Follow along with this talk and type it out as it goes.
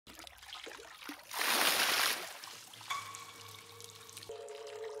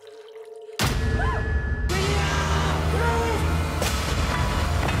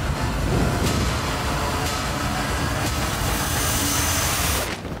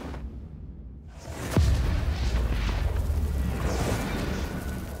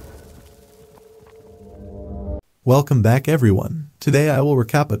Welcome back everyone. Today I will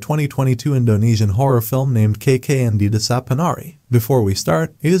recap a 2022 Indonesian horror film named KKN di Desa Penari. Before we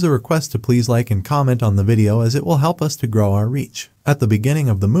start, it is a request to please like and comment on the video as it will help us to grow our reach. At the beginning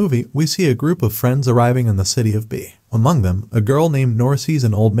of the movie, we see a group of friends arriving in the city of B. Among them, a girl named Noor sees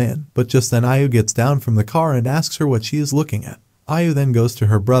an old man, but just then Ayu gets down from the car and asks her what she is looking at. Ayu then goes to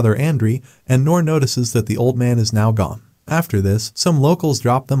her brother Andri, and Noor notices that the old man is now gone. After this, some locals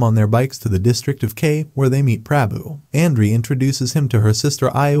drop them on their bikes to the district of K, where they meet Prabu. Andri introduces him to her sister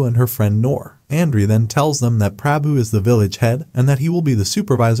Ayu and her friend Noor. Andri then tells them that Prabu is the village head and that he will be the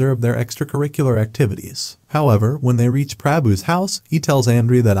supervisor of their extracurricular activities. However, when they reach Prabu's house, he tells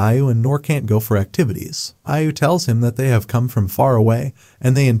Andri that Ayu and Noor can't go for activities. Ayu tells him that they have come from far away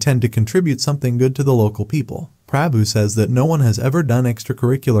and they intend to contribute something good to the local people. Prabu says that no one has ever done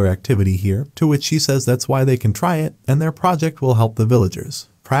extracurricular activity here, to which she says that's why they can try it and their project will help the villagers.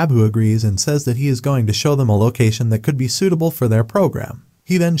 Prabu agrees and says that he is going to show them a location that could be suitable for their program.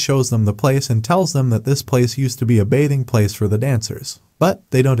 He then shows them the place and tells them that this place used to be a bathing place for the dancers, but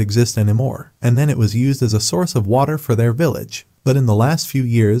they don't exist anymore, and then it was used as a source of water for their village. But in the last few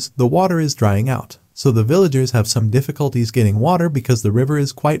years, the water is drying out, so the villagers have some difficulties getting water because the river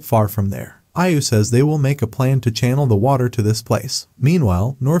is quite far from there. Ayu says they will make a plan to channel the water to this place.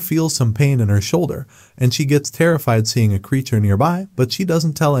 Meanwhile, Noor feels some pain in her shoulder, and she gets terrified seeing a creature nearby, but she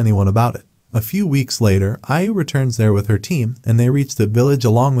doesn't tell anyone about it. A few weeks later, Ayu returns there with her team, and they reach the village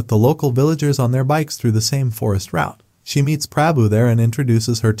along with the local villagers on their bikes through the same forest route. She meets Prabu there and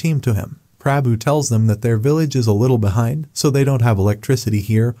introduces her team to him. Prabu tells them that their village is a little behind, so they don't have electricity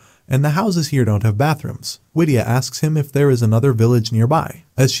here, and the houses here don't have bathrooms. Widya asks him if there is another village nearby,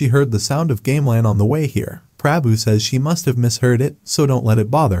 as she heard the sound of gamelan on the way here. Prabu says she must have misheard it, so don't let it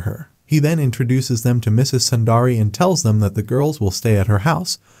bother her. He then introduces them to Mrs. Sundari and tells them that the girls will stay at her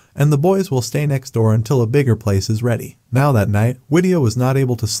house, and the boys will stay next door until a bigger place is ready. Now that night, Widya was not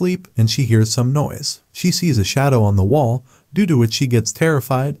able to sleep and she hears some noise. She sees a shadow on the wall, due to which she gets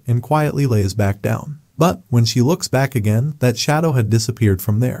terrified and quietly lays back down. But when she looks back again, that shadow had disappeared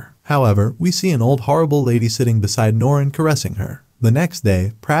from there. However, we see an old horrible lady sitting beside Noor and caressing her. The next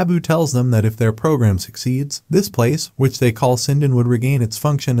day, Prabu tells them that if their program succeeds, this place, which they call Sindan, would regain its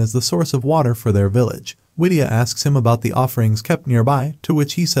function as the source of water for their village. Widya asks him about the offerings kept nearby, to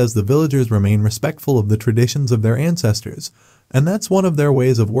which he says the villagers remain respectful of the traditions of their ancestors, and that's one of their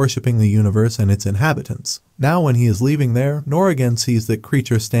ways of worshipping the universe and its inhabitants. Now when he is leaving there, Noor again sees that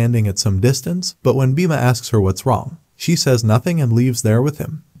creature standing at some distance, but when Bhima asks her what's wrong, she says nothing and leaves there with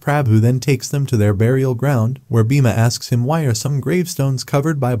him. Prabu then takes them to their burial ground, where Bhima asks him why are some gravestones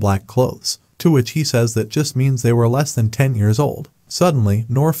covered by black clothes, to which he says that just means they were less than 10 years old. Suddenly,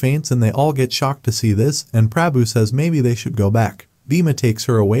 Noor faints and they all get shocked to see this, and Prabu says maybe they should go back. Bhima takes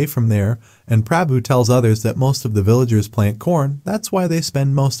her away from there, and Prabu tells others that most of the villagers plant corn, that's why they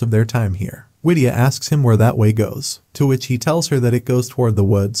spend most of their time here. Widya asks him where that way goes, to which he tells her that it goes toward the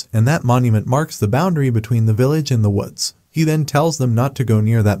woods, and that monument marks the boundary between the village and the woods. He then tells them not to go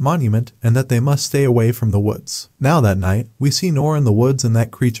near that monument and that they must stay away from the woods. Now that night, we see Noor in the woods and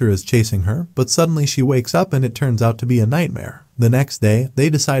that creature is chasing her, but suddenly she wakes up and it turns out to be a nightmare. The next day, they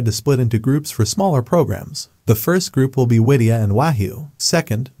decide to split into groups for smaller programs. The first group will be Widya and Wahyu,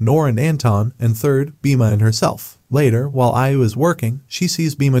 second, Noor and Anton, and third, Bhima and herself. Later, while Ayu is working, she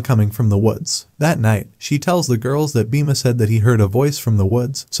sees Bhima coming from the woods. That night, she tells the girls that Bhima said that he heard a voice from the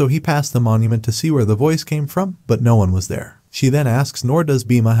woods, so he passed the monument to see where the voice came from, but no one was there. She then asks Noor does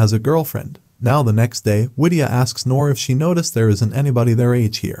Bhima has a girlfriend. Now the next day, Widya asks Noor if she noticed there isn't anybody their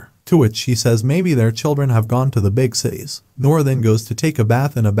age here, to which she says maybe their children have gone to the big cities. Noor then goes to take a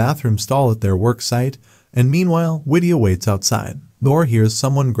bath in a bathroom stall at their work site, and meanwhile, Widya waits outside. Noor hears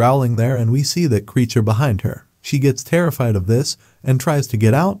someone growling there and we see that creature behind her. She gets terrified of this and tries to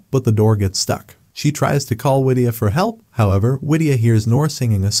get out, but the door gets stuck. She tries to call Widya for help, however, Widya hears Noor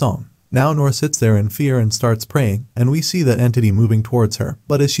singing a song. Now Noor sits there in fear and starts praying, and we see that entity moving towards her,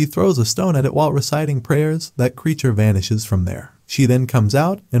 but as she throws a stone at it while reciting prayers, that creature vanishes from there. She then comes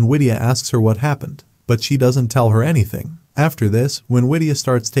out, and Widya asks her what happened, but she doesn't tell her anything. After this, when Widya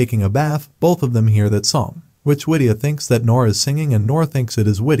starts taking a bath, both of them hear that song, which Widya thinks that Noor is singing and Noor thinks it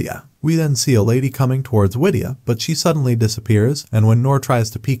is Widya. We then see a lady coming towards Widya, but she suddenly disappears, and when Noor tries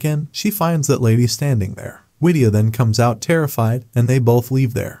to peek in, she finds that lady standing there. Widya then comes out terrified, and they both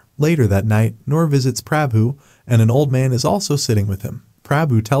leave there. Later that night, Noor visits Prabu, and an old man is also sitting with him.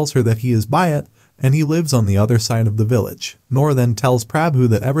 Prabu tells her that he is Bayat, and he lives on the other side of the village. Noor then tells Prabu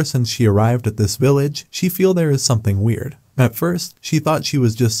that ever since she arrived at this village, she feels there is something weird. At first, she thought she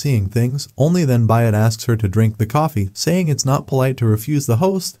was just seeing things, only then Bayat asks her to drink the coffee, saying it's not polite to refuse the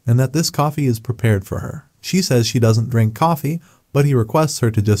host and that this coffee is prepared for her. She says she doesn't drink coffee, but he requests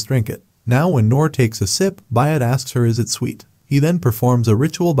her to just drink it. Now when Noor takes a sip, 𝐵𝐈𝐃 asks her is it sweet. He then performs a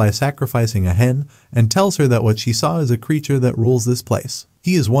ritual by sacrificing a hen and tells her that what she saw is a creature that rules this place.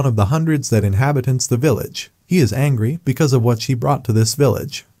 He is one of the hundreds that inhabitants the village. He is angry because of what she brought to this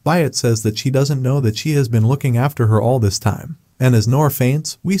village. 𝐵𝐈𝐃 says that she doesn't know that she has been looking after her all this time. And as Noor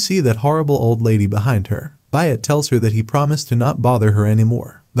faints, we see that horrible old lady behind her. 𝐵𝐃 tells her that he promised to not bother her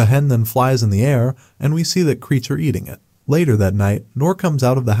anymore. The hen then flies in the air, and we see that creature eating it. Later that night, Noor comes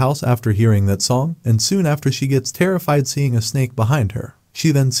out of the house after hearing that song, and soon after she gets terrified seeing a snake behind her.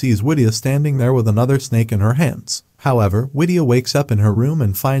 She then sees 𝐊𝐃𝐃 standing there with another snake in her hands. However, 𝐊𝐃𝐃 wakes up in her room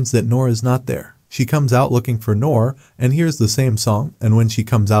and finds that Noor is not there. She comes out looking for Noor and hears the same song, and when she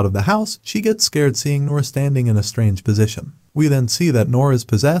comes out of the house, she gets scared seeing Noor standing in a strange position. We then see that Noor is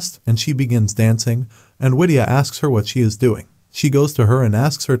possessed and she begins dancing, and 𝐊𝐃𝐃 asks her what she is doing. She goes to her and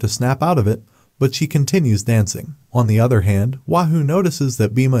asks her to snap out of it, but she continues dancing. On the other hand, Wahoo notices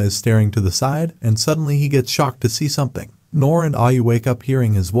that 𝐵𝐃𝐃 is staring to the side, and suddenly he gets shocked to see something. Noor and Ayu wake up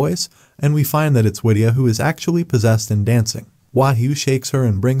hearing his voice, and we find that it's 𝐊𝐃𝐃 who is actually possessed and dancing. Wahoo shakes her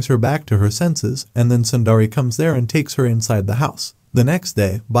and brings her back to her senses, and then Sundari comes there and takes her inside the house. The next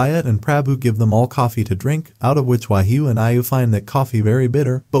day, 𝐵𝐃𝐃 and Prabhu give them all coffee to drink, out of which Wahoo and Ayu find that coffee very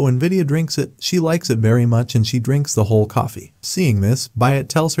bitter, but when 𝐊𝐃𝐃 drinks it, she likes it very much and she drinks the whole coffee. Seeing this, 𝐵𝐃𝐃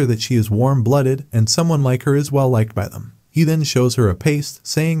tells her that she is warm-blooded and someone like her is well liked by them. He then shows her a paste,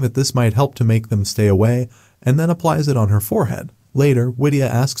 saying that this might help to make them stay away, and then applies it on her forehead. Later, 𝐊𝐃𝐃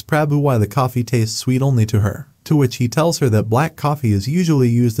asks Prabhu why the coffee tastes sweet only to her, to which he tells her that black coffee is usually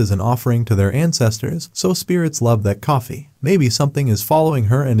used as an offering to their ancestors, so spirits love that coffee. Maybe something is following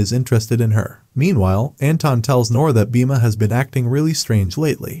her and is interested in her. Meanwhile, Anton tells Noor that 𝐵𝐃𝐃 has been acting really strange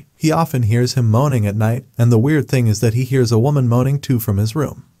lately. He often hears him moaning at night, and the weird thing is that he hears a woman moaning too from his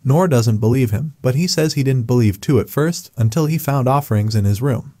room. Noor doesn't believe him, but he says he didn't believe too at first, until he found offerings in his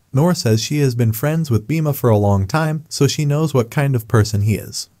room. Noor says she has been friends with 𝐵𝐃𝐃 for a long time, so she knows what kind of person he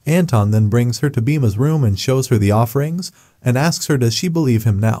is. Anton then brings her to 𝐵𝐃𝐃's room and shows her the offerings, and asks her does she believe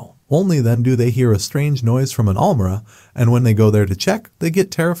him now. Only then do they hear a strange noise from an almirah, and when they go there to check, they get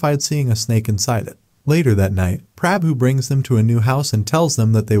terrified seeing a snake inside it. Later that night, Prabhu brings them to a new house and tells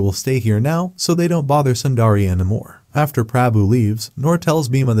them that they will stay here now so they don't bother Sundari anymore. After Prabhu leaves, Noor tells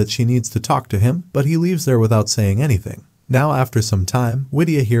𝐵𝐃𝐃 that she needs to talk to him, but he leaves there without saying anything. Now after some time,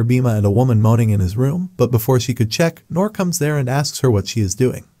 𝐊𝐃𝐃 hears 𝐵𝐃𝐃 and a woman moaning in his room, but before she could check, Noor comes there and asks her what she is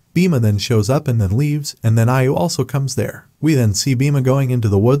doing. 𝐵𝐃𝐃 then shows up and then leaves, and then Ayu also comes there. We then see 𝐵𝐃𝐃 going into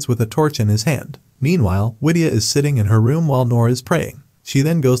the woods with a torch in his hand. Meanwhile, 𝐊𝐃𝐃 is sitting in her room while Noor is praying. She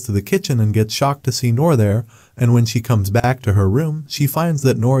then goes to the kitchen and gets shocked to see Noor there, and when she comes back to her room, she finds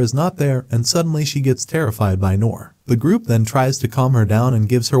that Noor is not there, and suddenly she gets terrified by Noor. The group then tries to calm her down and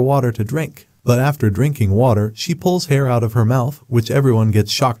gives her water to drink. But after drinking water, she pulls hair out of her mouth, which everyone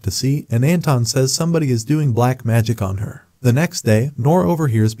gets shocked to see, and Anton says somebody is doing black magic on her. The next day, Noor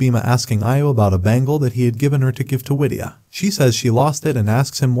overhears 𝐵𝐃𝐃 asking Ayu about a bangle that he had given her to give to 𝐊𝐃𝐃. She says she lost it and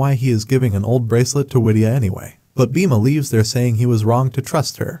asks him why he is giving an old bracelet to 𝐊𝐃𝐃 anyway. But 𝐵𝐃𝐃 leaves there saying he was wrong to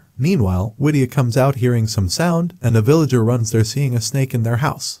trust her. Meanwhile, 𝐊𝐃𝐃 comes out hearing some sound, and a villager runs there seeing a snake in their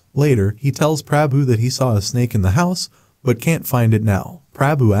house. Later, he tells Prabhu that he saw a snake in the house, but can't find it now.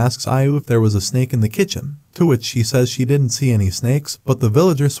 Prabhu asks Ayu if there was a snake in the kitchen, to which she says she didn't see any snakes, but the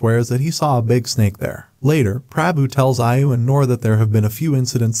villager swears that he saw a big snake there. Later, Prabhu tells Ayu and Noor that there have been a few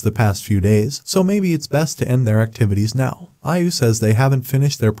incidents the past few days, so maybe it's best to end their activities now. Ayu says they haven't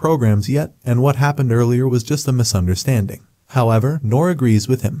finished their programs yet, and what happened earlier was just a misunderstanding. However, Noor agrees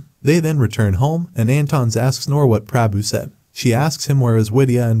with him. They then return home, and Anton asks Noor what Prabhu said. She asks him where is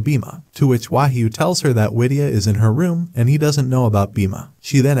𝐊𝐃𝐃 and 𝐵𝐃𝐃, to which Wahoo tells her that 𝐊𝐃𝐃 is in her room and he doesn't know about 𝐵𝐃𝐃.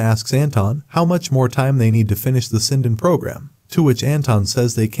 She then asks Anton how much more time they need to finish the Sindan program, to which Anton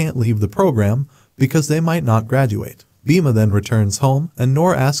says they can't leave the program because they might not graduate. 𝐵𝐃𝐃 then returns home and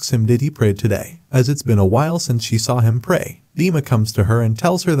Noor asks him did he pray today, as it's been a while since she saw him pray. 𝐊𝐃𝐃 comes to her and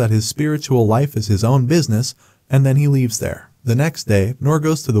tells her that his spiritual life is his own business, and then he leaves there. The next day, Noor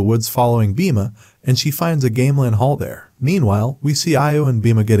goes to the woods following 𝐵𝐃𝐃, and she finds a gamelan hall there. Meanwhile, we see Ayu and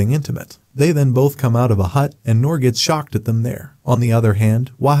𝐵𝐃𝐃 getting intimate. They then both come out of a hut, and Noor gets shocked at them there. On the other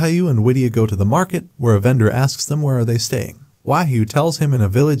hand, Wahoo and 𝐊𝐃𝐃 go to the market, where a vendor asks them where are they staying. Wahoo tells him in a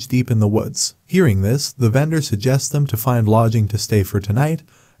village deep in the woods. Hearing this, the vendor suggests them to find lodging to stay for tonight,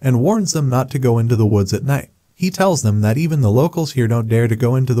 and warns them not to go into the woods at night. He tells them that even the locals here don't dare to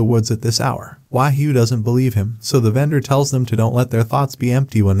go into the woods at this hour. Wahoo doesn't believe him, so the vendor tells them to don't let their thoughts be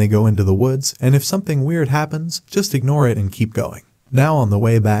empty when they go into the woods, and if something weird happens, just ignore it and keep going. Now on the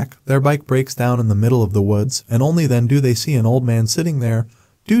way back, their bike breaks down in the middle of the woods, and only then do they see an old man sitting there,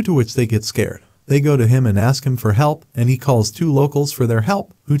 due to which they get scared. They go to him and ask him for help, and he calls 2 locals for their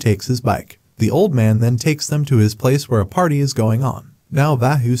help, who takes his bike. The old man then takes them to his place where a party is going on. Now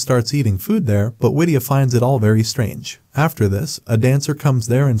Vahu starts eating food there, but Widya finds it all very strange. After this, a dancer comes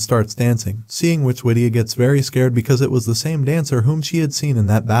there and starts dancing, seeing which Widya gets very scared because it was the same dancer whom she had seen in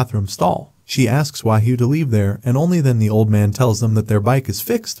that bathroom stall. She asks Vahu to leave there, and only then the old man tells them that their bike is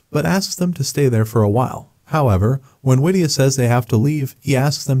fixed, but asks them to stay there for a while. However, when Widya says they have to leave, he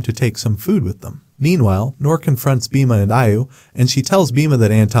asks them to take some food with them. Meanwhile, Noor confronts Bhima and Ayu, and she tells Bhima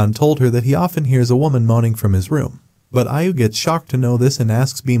that Anton told her that he often hears a woman moaning from his room. But Ayu gets shocked to know this and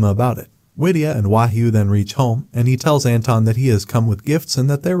asks Bhima about it. Widya and Vahu then reach home, and he tells Anton that he has come with gifts and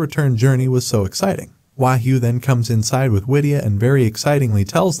that their return journey was so exciting. Vahu then comes inside with Widya and very excitingly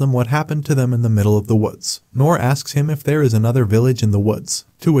tells them what happened to them in the middle of the woods. Noor asks him if there is another village in the woods,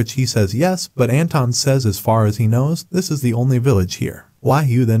 to which he says yes, but Anton says as far as he knows, this is the only village here.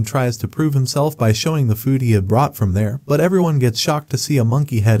 Vahu then tries to prove himself by showing the food he had brought from there, but everyone gets shocked to see a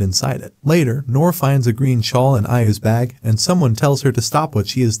monkey head inside it. Later, Noor finds a green shawl in Ayu's bag, and someone tells her to stop what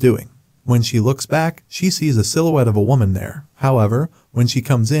she is doing. When she looks back, she sees a silhouette of a woman there. However, when she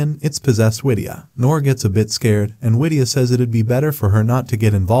comes in, it's possessed Widya. Noor gets a bit scared, and Widya says it'd be better for her not to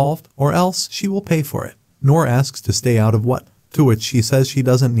get involved, or else she will pay for it. Noor asks to stay out of what? To which she says she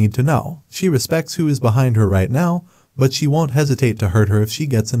doesn't need to know. She respects who is behind her right now, but she won't hesitate to hurt her if she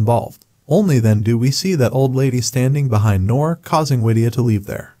gets involved. Only then do we see that old lady standing behind Noor, causing Widya to leave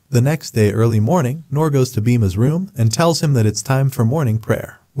there. The next day early morning, Noor goes to Bhima's room and tells him that it's time for morning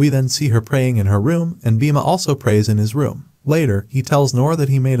prayer. We then see her praying in her room, and Bhima also prays in his room. Later, he tells Noor that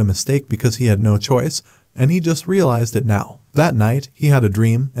he made a mistake because he had no choice, and he just realized it now. That night, he had a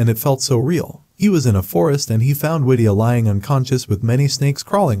dream, and it felt so real. He was in a forest and he found Widya lying unconscious with many snakes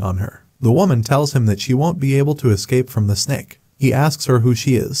crawling on her. The woman tells him that she won't be able to escape from the snake. He asks her who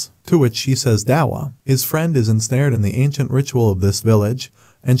she is, to which she says Dawa, his friend, is ensnared in the ancient ritual of this village,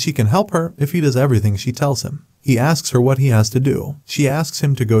 and she can help her if he does everything she tells him. He asks her what he has to do. She asks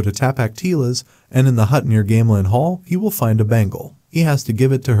him to go to Tapak Tila's, and in the hut near Gamelin Hall, he will find a bangle. He has to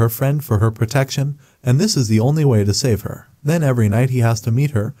give it to her friend for her protection, and this is the only way to save her. Then every night he has to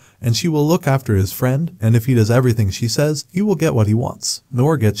meet her, and she will look after his friend, and if he does everything she says, he will get what he wants.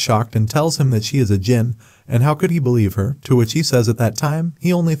 Noor gets shocked and tells him that she is a jinn, and how could he believe her, to which he says at that time,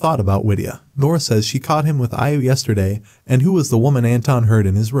 he only thought about Widya. Noor says she caught him with Ayu yesterday, and who was the woman Anton heard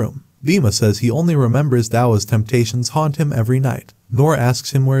in his room. Bhima says he only remembers Dawa's temptations haunt him every night. Noor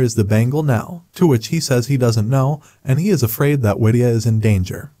asks him where is the bangle now, to which he says he doesn't know, and he is afraid that Widya is in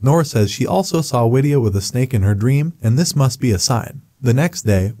danger. Noor says she also saw Widya with a snake in her dream, and this must be a sign. The next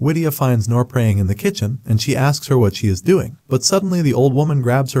day, Widya finds Noor praying in the kitchen, and she asks her what she is doing, but suddenly the old woman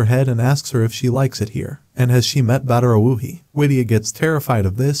grabs her head and asks her if she likes it here, and has she met Badarawuhi. Widya gets terrified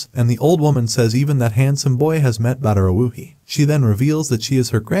of this, and the old woman says even that handsome boy has met Badarawuhi. She then reveals that she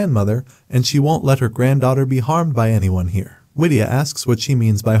is her grandmother, and she won't let her granddaughter be harmed by anyone here. Widya asks what she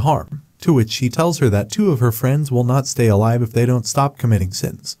means by harm, to which she tells her that 2 of her friends will not stay alive if they don't stop committing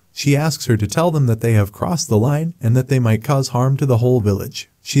sins. She asks her to tell them that they have crossed the line and that they might cause harm to the whole village.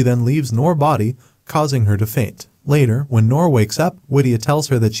 She then leaves Noor's body, causing her to faint. Later, when Noor wakes up, Widya tells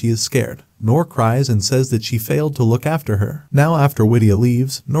her that she is scared. Noor cries and says that she failed to look after her. Now after Widya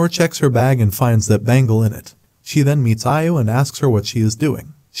leaves, Noor checks her bag and finds that bangle in it. She then meets Ayu and asks her what she is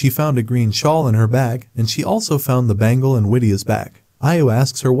doing. She found a green shawl in her bag, and she also found the bangle in Widya's bag. Ayu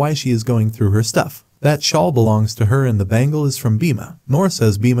asks her why she is going through her stuff. That shawl belongs to her and the bangle is from Bhima. Noor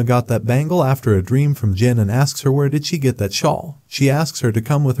says Bhima got that bangle after a dream from Jinn and asks her where did she get that shawl. She asks her to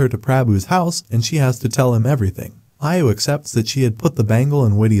come with her to Prabhu's house and she has to tell him everything. Ayu accepts that she had put the bangle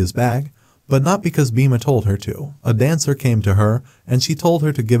in Widya's bag, but not because Bhima told her to. A dancer came to her and she told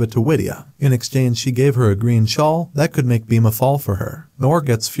her to give it to Widya. In exchange she gave her a green shawl that could make Bhima fall for her. Noor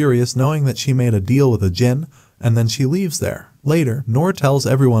gets furious knowing that she made a deal with a Jinn, and then she leaves there. Later, Noor tells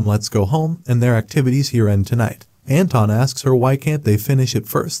everyone let's go home and their activities here end tonight. Anton asks her why can't they finish it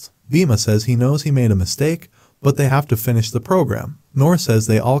first. Bhima says he knows he made a mistake, but they have to finish the program. Noor says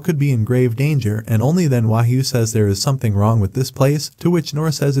they all could be in grave danger, and only then Wahyu says there is something wrong with this place, to which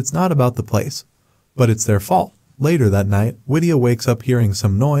Noor says it's not about the place, but it's their fault. Later that night, Widya wakes up hearing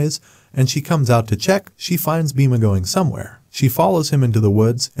some noise, and she comes out to check. She finds Bhima going somewhere. She follows him into the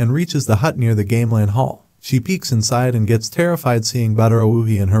woods and reaches the hut near the Gameland Hall. She peeks inside and gets terrified seeing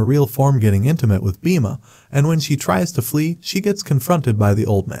Badarawuhi in her real form getting intimate with Bhima, and when she tries to flee, she gets confronted by the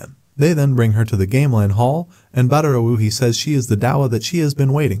old man. They then bring her to the Gameland Hall, and Badarawuhi says she is the Dawa that she has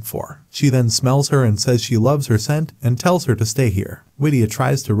been waiting for. She then smells her and says she loves her scent and tells her to stay here. Widya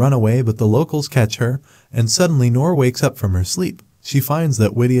tries to run away but the locals catch her, and suddenly Noor wakes up from her sleep. She finds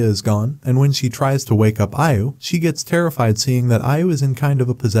that Widya is gone, and when she tries to wake up Ayu, she gets terrified seeing that Ayu is in kind of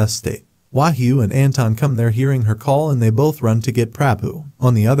a possessed state. Wahyu and Anton come there hearing her call and they both run to get Prabhu.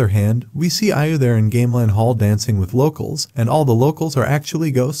 On the other hand, we see Ayu there in Gameland Hall dancing with locals, and all the locals are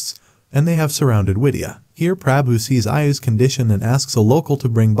actually ghosts, and they have surrounded Widya. Here Prabhu sees Ayu's condition and asks a local to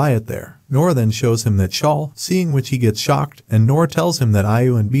bring Bayat there. Noor then shows him that shawl, seeing which he gets shocked, and Noor tells him that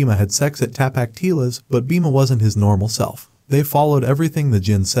Ayu and Bhima had sex at Tapak Tila's, but Bhima wasn't his normal self. They followed everything the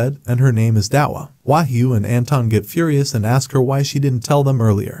Jinn said, and her name is Dawa. Wahyu and Anton get furious and ask her why she didn't tell them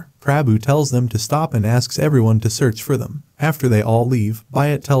earlier. Prabhu tells them to stop and asks everyone to search for them. After they all leave,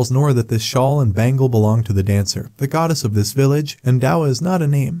 Bayat tells Noor that this shawl and bangle belong to the dancer, the goddess of this village, and Dawa is not a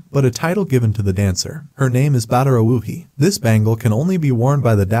name, but a title given to the dancer. Her name is Badarawuhi. This bangle can only be worn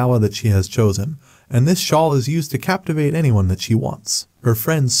by the Dawa that she has chosen, and this shawl is used to captivate anyone that she wants. Her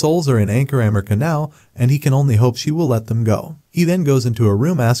friend's souls are in 𝐀𝐋𝐖𝐀𝐃 now, and he can only hope she will let them go. He then goes into a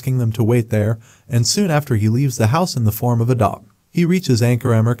room asking them to wait there, and soon after he leaves the house in the form of a dog. He reaches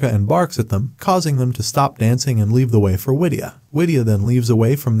𝐀𝐋𝐼𝐀𝐃 and barks at them, causing them to stop dancing and leave the way for Widya. Widya then leaves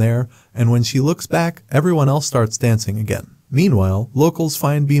away from there, and when she looks back, everyone else starts dancing again. Meanwhile, locals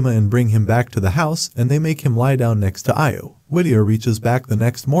find Bhima and bring him back to the house, and they make him lie down next to Ayu. Widya reaches back the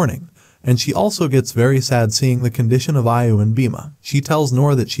next morning, and she also gets very sad seeing the condition of Ayu and Bhima. She tells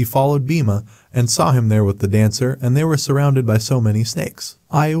Noor that she followed Bhima and saw him there with the dancer, and they were surrounded by so many snakes.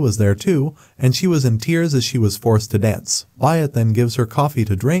 Ayu was there too, and she was in tears as she was forced to dance. Bayat then gives her coffee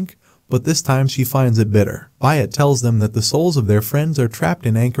to drink, but this time she finds it bitter. Bayat tells them that the souls of their friends are trapped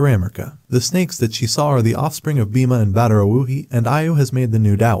in 𝐀𝐋𝐼𝐀𝐃. The snakes that she saw are the offspring of Bhima and Badarawuhi, and Ayu has made the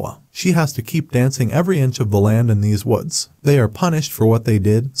new Dawa. She has to keep dancing every inch of the land in these woods. They are punished for what they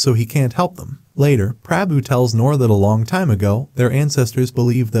did, so he can't help them. Later, Prabhu tells Noor that a long time ago, their ancestors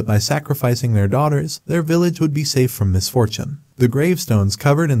believed that by sacrificing their daughters, their village would be safe from misfortune. The gravestones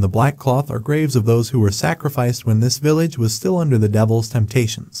covered in the black cloth are graves of those who were sacrificed when this village was still under the devil's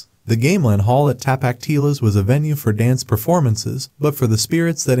temptations. The Gameland Hall at Tapak Tila's was a venue for dance performances, but for the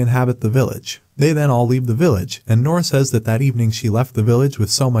spirits that inhabit the village. They then all leave the village, and Noor says that evening she left the village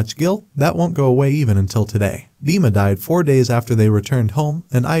with so much guilt, that won't go away even until today. Bhima died 4 days after they returned home,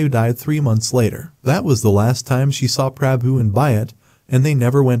 and Ayu died 3 months later. That was the last time she saw Prabhu and Bayat, and they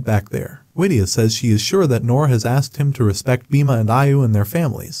never went back there. Widya says she is sure that Noor has asked him to respect Bhima and Ayu and their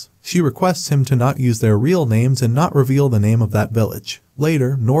families. She requests him to not use their real names and not reveal the name of that village.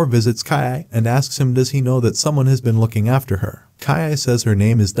 Later, Noor visits 𝐀𝐋𝐼 and asks him does he know that someone has been looking after her. 𝐀𝐋𝐼 says her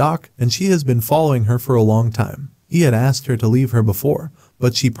name is Doc and she has been following her for a long time. He had asked her to leave her before,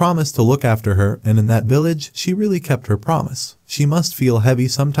 but she promised to look after her, and in that village, she really kept her promise. She must feel heavy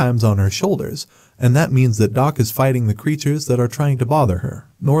sometimes on her shoulders, and that means that Doc is fighting the creatures that are trying to bother her.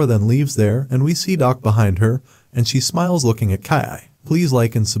 Noor then leaves there, and we see Doc behind her, and she smiles looking at 𝐀𝐋𝐼. Please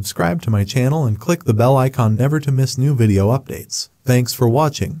like and subscribe to my channel and click the bell icon never to miss new video updates. Thanks for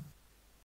watching.